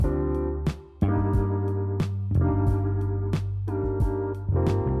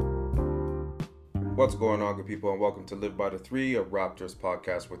What's going on, good people, and welcome to Live by the Three, a Raptors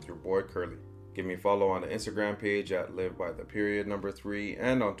podcast with your boy Curly. Give me a follow on the Instagram page at livebythe3,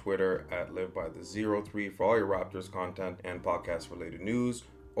 and on Twitter at livebythe03 for all your Raptors content and podcast related news.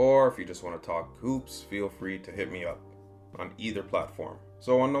 Or if you just want to talk hoops, feel free to hit me up on either platform.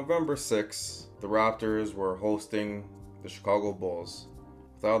 So on November 6th, the Raptors were hosting the Chicago Bulls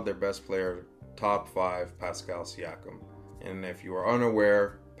without their best player, top 5 Pascal Siakam. And if you are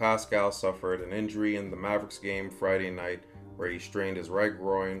unaware, Pascal suffered an injury in the Mavericks game Friday night where he strained his right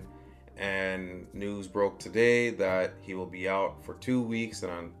groin, and news broke today that he will be out for 2 weeks,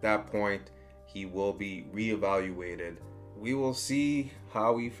 and at that point he will be reevaluated. We will see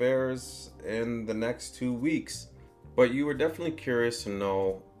how he fares in the next 2 weeks, but you were definitely curious to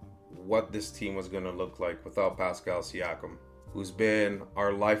know what this team was going to look like without Pascal Siakam, who's been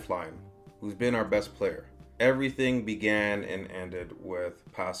our lifeline, who's been our best player. Everything began and ended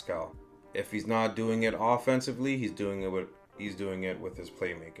with Pascal. If he's not doing it offensively, he's doing it with his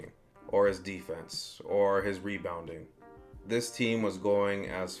playmaking, or his defense, or his rebounding. This team was going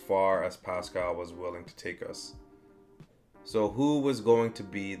as far as Pascal was willing to take us. So who was going to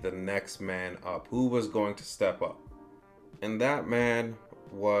be the next man up? Who was going to step up? And that man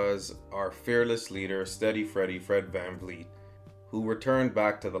was our fearless leader, Steady Freddy, Fred VanVleet, who returned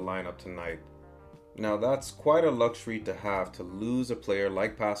back to the lineup tonight. Now that's quite a luxury to have, to lose a player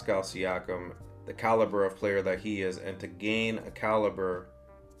like Pascal Siakam, the caliber of player that he is, and to gain a caliber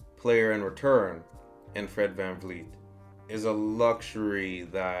player in return in Fred VanVleet is a luxury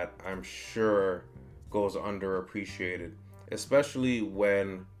that I'm sure goes underappreciated, especially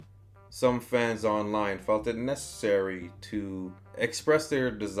when some fans online felt it necessary to express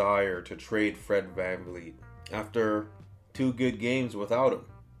their desire to trade Fred VanVleet after 2 good games without him.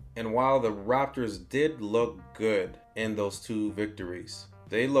 And while the Raptors did look good in those 2 victories,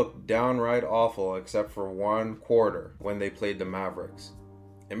 they looked downright awful except for 1 quarter when they played the Mavericks.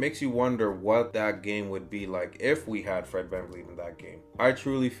 It makes you wonder what that game would be like if we had Fred VanVleet in that game. I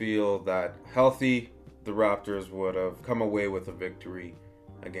truly feel that healthy, the Raptors would have come away with a victory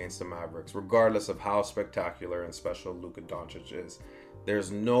against the Mavericks, regardless of how spectacular and special Luka Doncic is.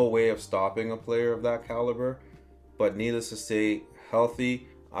 There's no way of stopping a player of that caliber, but needless to say, healthy,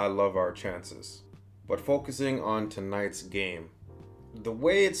 I love our chances. But focusing on tonight's game, the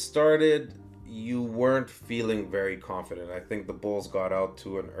way it started, you weren't feeling very confident. I think the Bulls got out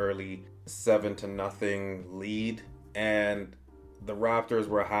to an early 7-0 lead, and the Raptors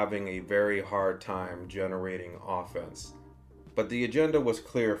were having a very hard time generating offense. But the agenda was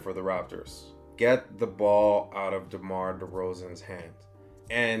clear for the Raptors. Get the ball out of DeMar DeRozan's hands.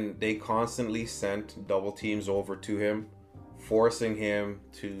 And they constantly sent double teams over to him, forcing him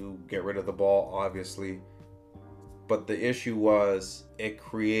to get rid of the ball, obviously. But the issue was it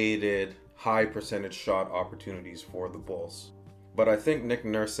created high percentage shot opportunities for the Bulls. But I think Nick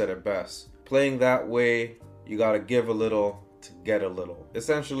Nurse said it best. Playing that way, you gotta give a little to get a little.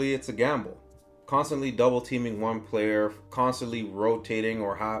 Essentially, it's a gamble. Constantly double teaming one player, constantly rotating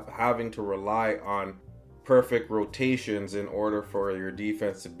or having to rely on perfect rotations in order for your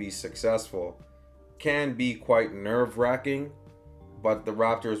defense to be successful can be quite nerve-wracking, but the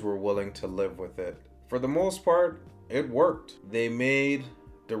Raptors were willing to live with it. For the most part, it worked. They made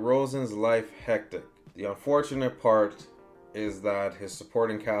DeRozan's life hectic. The unfortunate part is that his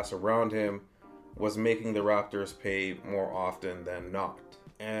supporting cast around him was making the Raptors pay more often than not.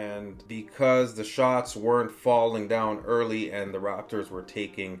 And because the shots weren't falling down early and the Raptors were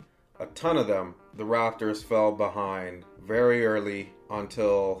taking a ton of them, the Raptors fell behind very early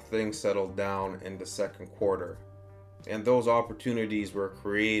until things settled down in the second quarter. And those opportunities were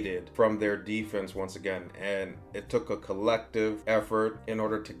created from their defense once again, and it took a collective effort in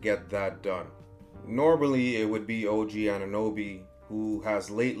order to get that done. Normally it would be OG Anunoby, who has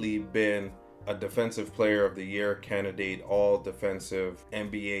lately been a defensive player of the year candidate, all defensive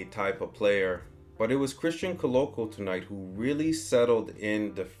NBA type of player. But it was Christian Koloko tonight who really settled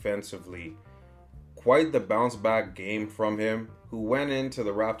in defensively. Quite the bounce back game from him, who went into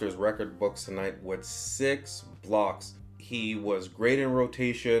the Raptors record books tonight with 6 blocks. He was great in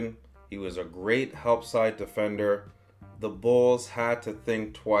rotation. He was a great help side defender. The Bulls had to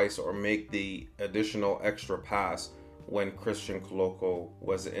think twice or make the additional extra pass when Christian Koloko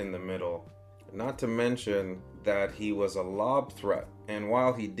was in the middle. Not to mention that he was a lob threat. And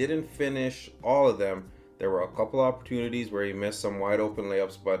while he didn't finish all of them, there were a couple opportunities where he missed some wide open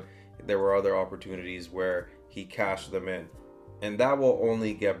layups, but there were other opportunities where he cashed them in. And that will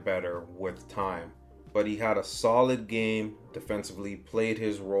only get better with time. But he had a solid game defensively, played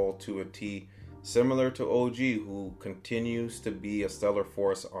his role to a T, similar to OG, who continues to be a stellar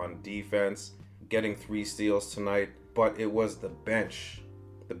force on defense. getting 3 steals tonight, but it was the bench.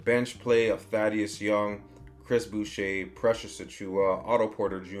 The bench play of Thaddeus Young, Chris Boucher, Precious Achiuwa, Otto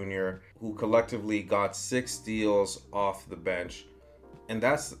Porter Jr., who collectively got 6 steals off the bench. And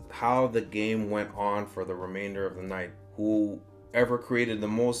that's how the game went on for the remainder of the night. Whoever created the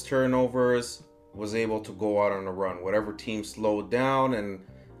most turnovers was able to go out on a run. Whatever team slowed down and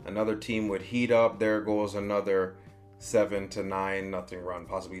another team would heat up, there goes another 7-9 run,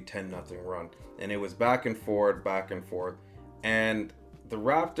 possibly 10-0 run. And it was back and forth. And the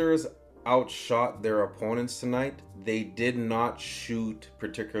Raptors outshot their opponents tonight. They did not shoot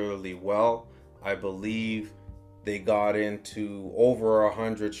particularly well. I believe they got into over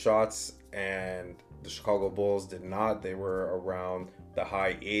 100 shots, and the Chicago Bulls did not. They were around the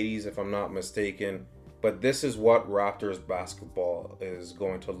high 80s, if I'm not mistaken. But this is what Raptors basketball is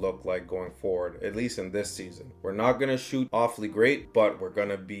going to look like going forward, at least in this season. We're not going to shoot awfully great, but we're going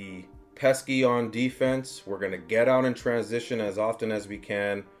to be pesky on defense. We're going to get out in transition as often as we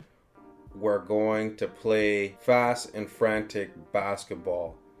can. We're going to play fast and frantic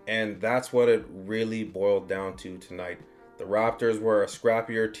basketball. And that's what it really boiled down to tonight. The Raptors were a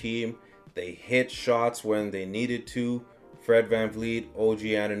scrappier team. They hit shots when they needed to. Fred VanVleet, OG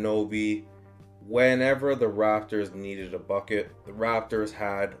Anunoby. Whenever the Raptors needed a bucket, the Raptors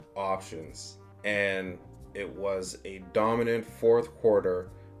had options. And it was a dominant fourth quarter,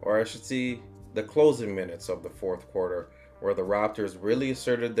 or I should say the closing minutes of the fourth quarter, where the Raptors really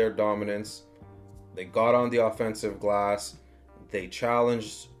asserted their dominance. They got on the offensive glass. They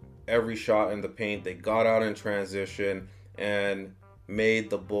challenged every shot in the paint. They got out in transition and made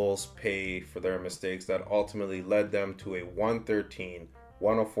the Bulls pay for their mistakes that ultimately led them to a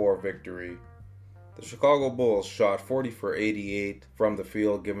 113-104 victory. The Chicago Bulls shot 40 for 88 from the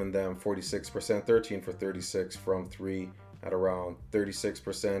field, giving them 46%, 13 for 36 from 3 at around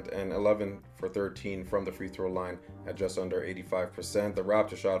 36%, and 11 for 13 from the free throw line at just under 85%. The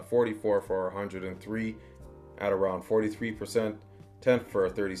Raptors shot 44 for 103 at around 43%, 10 for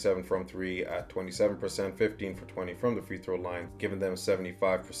 37 from 3 at 27%, 15 for 20 from the free throw line, giving them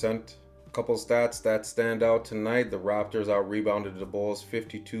 75%. A couple stats that stand out tonight. The Raptors out-rebounded the Bulls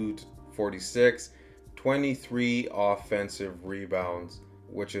 52-46, 23 offensive rebounds,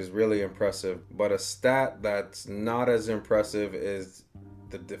 which is really impressive. But a stat that's not as impressive is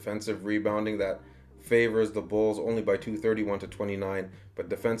the defensive rebounding that favors the Bulls only by 231-29. But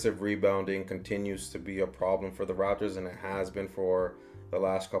defensive rebounding continues to be a problem for the Raptors, and it has been for the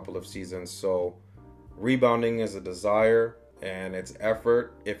last couple of seasons. So rebounding is a desire and it's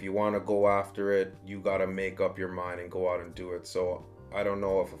effort. If you want to go after it, you got to make up your mind and go out and do it. So I don't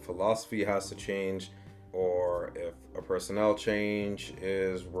know if a philosophy has to change or if a personnel change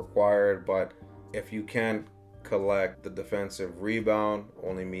is required, but if you can't collect the defensive rebound,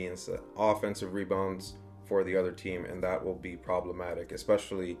 only means that offensive rebounds for the other team, and that will be problematic,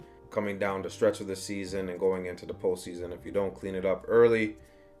 especially coming down the stretch of the season and going into the postseason. If you don't clean it up early,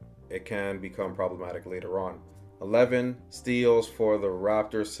 it can become problematic later on. 11 steals for the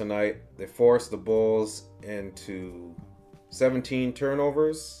Raptors tonight. They forced the Bulls into 17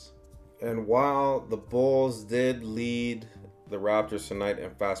 turnovers. And while the Bulls did lead the Raptors tonight in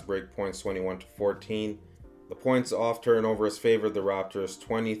fast break points 21-14, the points off turnovers favored the Raptors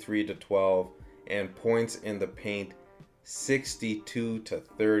 23-12, and points in the paint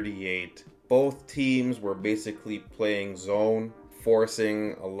 62-38. Both teams were basically playing zone,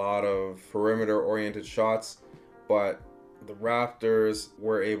 forcing a lot of perimeter-oriented shots, but the Raptors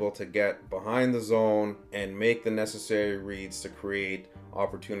were able to get behind the zone and make the necessary reads to create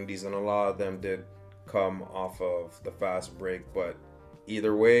opportunities, and a lot of them did come off of the fast break. But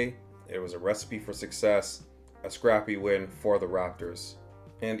either way, it was a recipe for success, a scrappy win for the Raptors.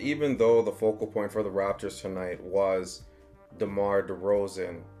 And even though the focal point for the Raptors tonight was DeMar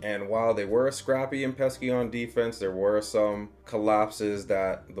DeRozan, and while they were scrappy and pesky on defense, there were some collapses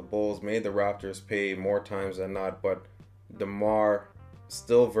that the Bulls made the Raptors pay more times than not. But DeMar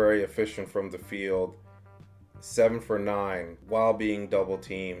still very efficient from the field, 7 for 9 while being double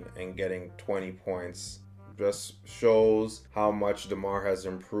teamed and getting 20 points. Just shows how much DeMar has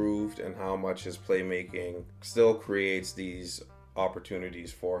improved and how much his playmaking still creates these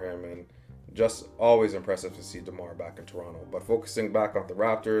opportunities for him, and just always impressive to see DeMar back in Toronto. But focusing back on the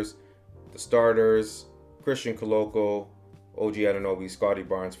Raptors, the starters: Christian Koloko, OG Anunoby, Scotty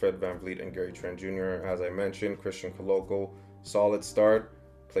Barnes, Fred VanVleet, and Gary Trent Jr. As I mentioned, Christian Koloko, solid start,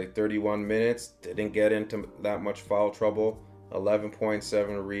 played 31 minutes, didn't get into that much foul trouble,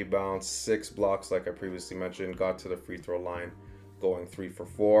 11.7 rebounds, 6 blocks like I previously mentioned, got to the free throw line going 3 for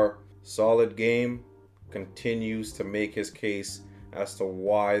 4. Solid game, continues to make his case as to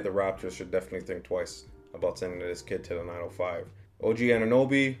why the Raptors should definitely think twice about sending this kid to the 905. OG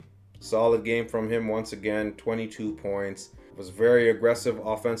Anunoby, solid game from him once again, 22 points. Was very aggressive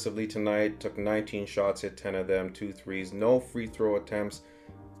offensively tonight, took 19 shots, hit 10 of them, 2 threes, no free throw attempts,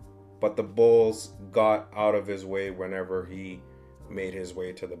 but the Bulls got out of his way whenever he made his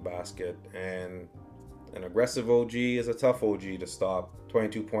way to the basket. And an aggressive OG is a tough OG to stop.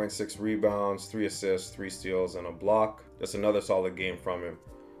 22 points, 6 rebounds, 3 assists, 3 steals, and a block. Just another solid game from him.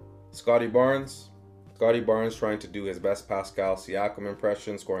 Scotty Barnes trying to do his best Pascal Siakam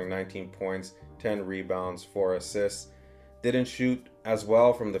impression, scoring 19 points, 10 rebounds, 4 assists. Didn't shoot as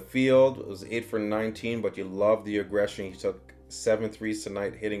well from the field. It was 8 for 19, but you love the aggression. He took 7 threes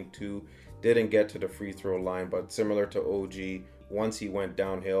tonight, hitting 2. Didn't get to the free throw line, but similar to OG, once he went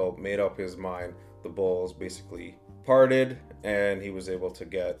downhill, made up his mind, the Bulls basically parted, and he was able to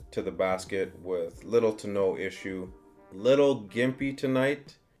get to the basket with little to no issue. Little gimpy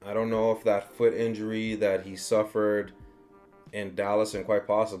tonight. I don't know if that foot injury that he suffered in Dallas and quite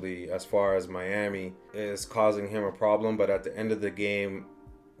possibly as far as Miami is causing him a problem, but at the end of the game,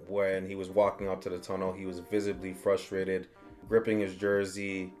 when he was walking up to the tunnel, he was visibly frustrated, gripping his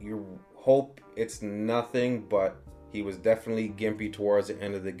jersey. You hope it's nothing, but he was definitely gimpy towards the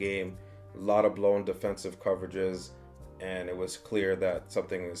end of the game. A lot of blown defensive coverages, and it was clear that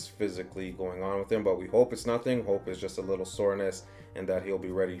something is physically going on with him, but we hope it's nothing. Hope it's just a little soreness and that he'll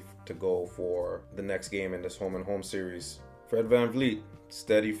be ready to go for the next game in this home-and-home series. Fred VanVleet,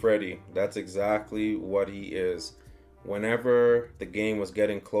 steady Freddy. That's exactly what he is. Whenever the game was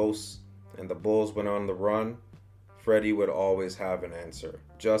getting close and the Bulls went on the run, Freddie would always have an answer.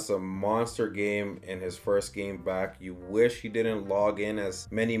 Just a monster game in his first game back. You wish he didn't log in as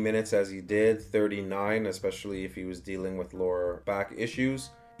many minutes as he did, 39, especially if he was dealing with lower back issues.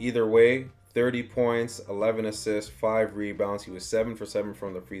 Either way, 30 points, 11 assists, 5 rebounds. He was 7 for 7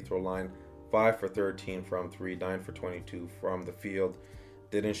 from the free throw line, 5 for 13 from 3, 9 for 22 from the field.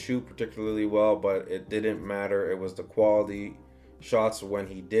 Didn't shoot particularly well, but it didn't matter. It was the quality shots when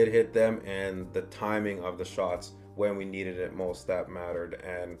he did hit them and the timing of the shots when we needed it most that mattered.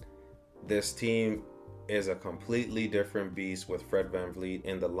 And this team is a completely different beast with Fred VanVleet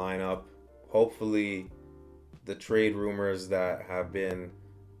in the lineup. Hopefully the trade rumors that have been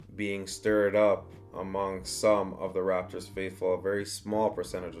being stirred up among some of the Raptors faithful, a very small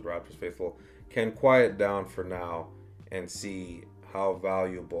percentage of the Raptors faithful, can quiet down for now and see how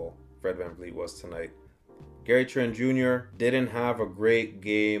valuable Fred VanVleet was tonight. Gary Trent Jr. didn't have a great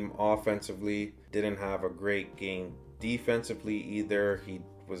game offensively, didn't have a great game defensively either. He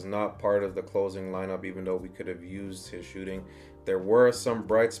was not part of the closing lineup, even though we could have used his shooting. There were some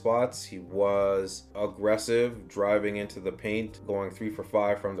bright spots. He was aggressive, driving into the paint, going 3 for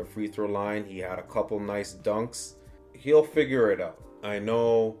 5 from the free throw line. He had a couple nice dunks. He'll figure it out. I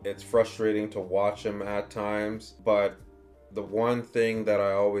know it's frustrating to watch him at times, but the one thing that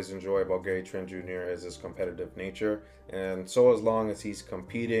I always enjoy about Gary Trent Jr. is his competitive nature. And so as long as he's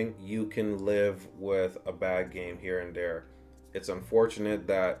competing, you can live with a bad game here and there. It's unfortunate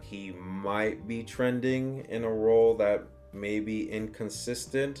that he might be trending in a role that may be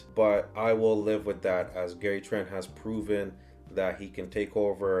inconsistent, but I will live with that, as Gary Trent has proven that he can take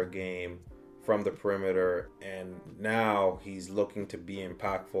over a game from the perimeter, and now he's looking to be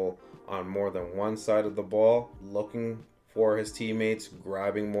impactful on more than one side of the ball, looking for his teammates,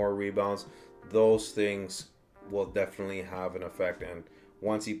 grabbing more rebounds. Those things will definitely have an effect, and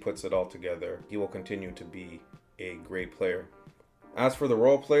once he puts it all together, he will continue to be a great player. As for the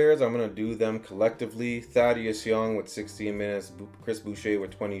role players, I'm going to do them collectively. Thaddeus Young with 16 minutes, Chris Boucher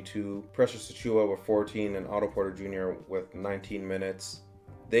with 22, Precious Achiuwa with 14, and Otto Porter Jr. with 19 minutes.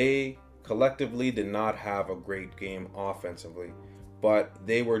 They collectively did not have a great game offensively, but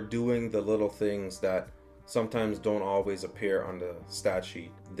they were doing the little things that sometimes don't always appear on the stat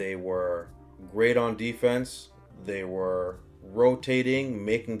sheet. They were great on defense. They were rotating,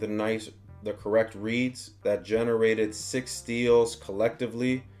 making the correct reads that generated 6 steals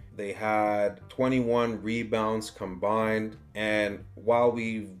collectively. They had 21 rebounds combined. And while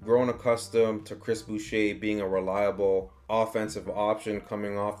we've grown accustomed to Chris Boucher being a reliable offensive option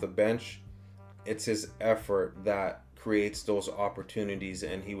coming off the bench, it's his effort that creates those opportunities,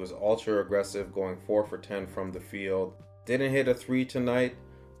 and he was ultra aggressive, going 4 for 10 from the field. Didn't hit a 3 tonight,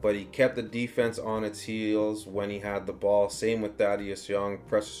 but he kept the defense on its heels when he had the ball. Same with Thaddeus Young.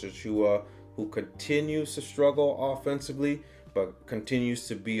 Precious Achiuwa, who continues to struggle offensively, but continues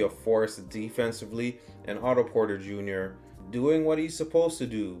to be a force defensively. And Otto Porter Jr. doing what he's supposed to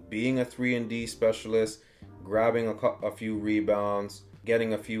do, being a 3-and-D specialist, grabbing a few rebounds,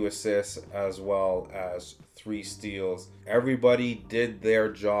 getting a few assists as well as 3 steals. Everybody did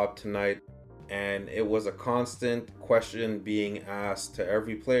their job tonight, and it was a constant question being asked to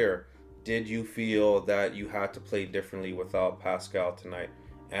every player. Did you feel that you had to play differently without Pascal tonight?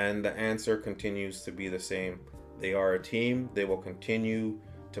 And the answer continues to be the same. They are a team. They will continue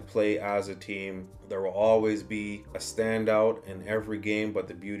to play as a team. There will always be a standout in every game, but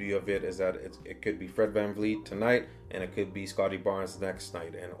the beauty of it is that it could be Fred VanVleet tonight, and it could be Scotty Barnes next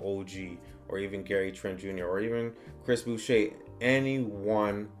night, and OG, or even Gary Trent Jr., or even Chris Boucher.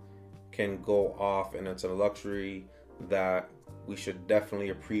 Anyone can go off, and it's a luxury that we should definitely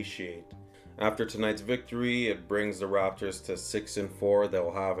appreciate. After tonight's victory, it brings the Raptors to 6-4.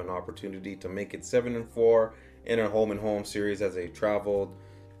 They'll have an opportunity to make it 7-4 in a home-and-home series as they traveled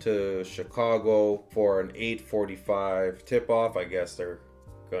to Chicago for an 8:45 tip-off. I guess they're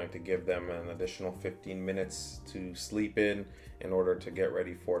going to give them an additional 15 minutes to sleep in order to get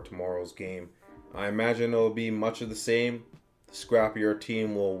ready for tomorrow's game. I imagine it'll be much of the same. The scrappier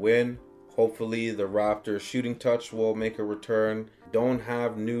team will win. Hopefully the Raptors shooting touch will make a return. Don't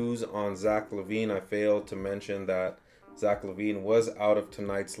have news on Zach LaVine. I failed to mention that Zach LaVine was out of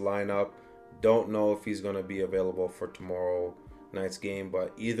tonight's lineup. Don't know if he's going to be available for tomorrow night's game,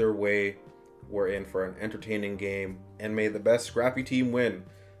 but either way, we're in for an entertaining game, and may the best scrappy team win.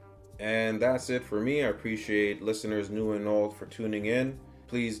 And that's it for me. I appreciate listeners new and old for tuning in.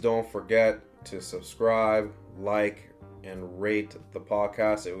 Please don't forget to subscribe, like, and rate the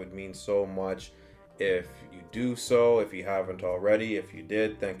podcast. It would mean so much if you do so, if you haven't already. If you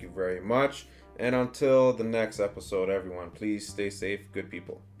did, thank you very much. And until the next episode, everyone, please stay safe, good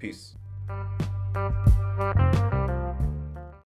people. Peace.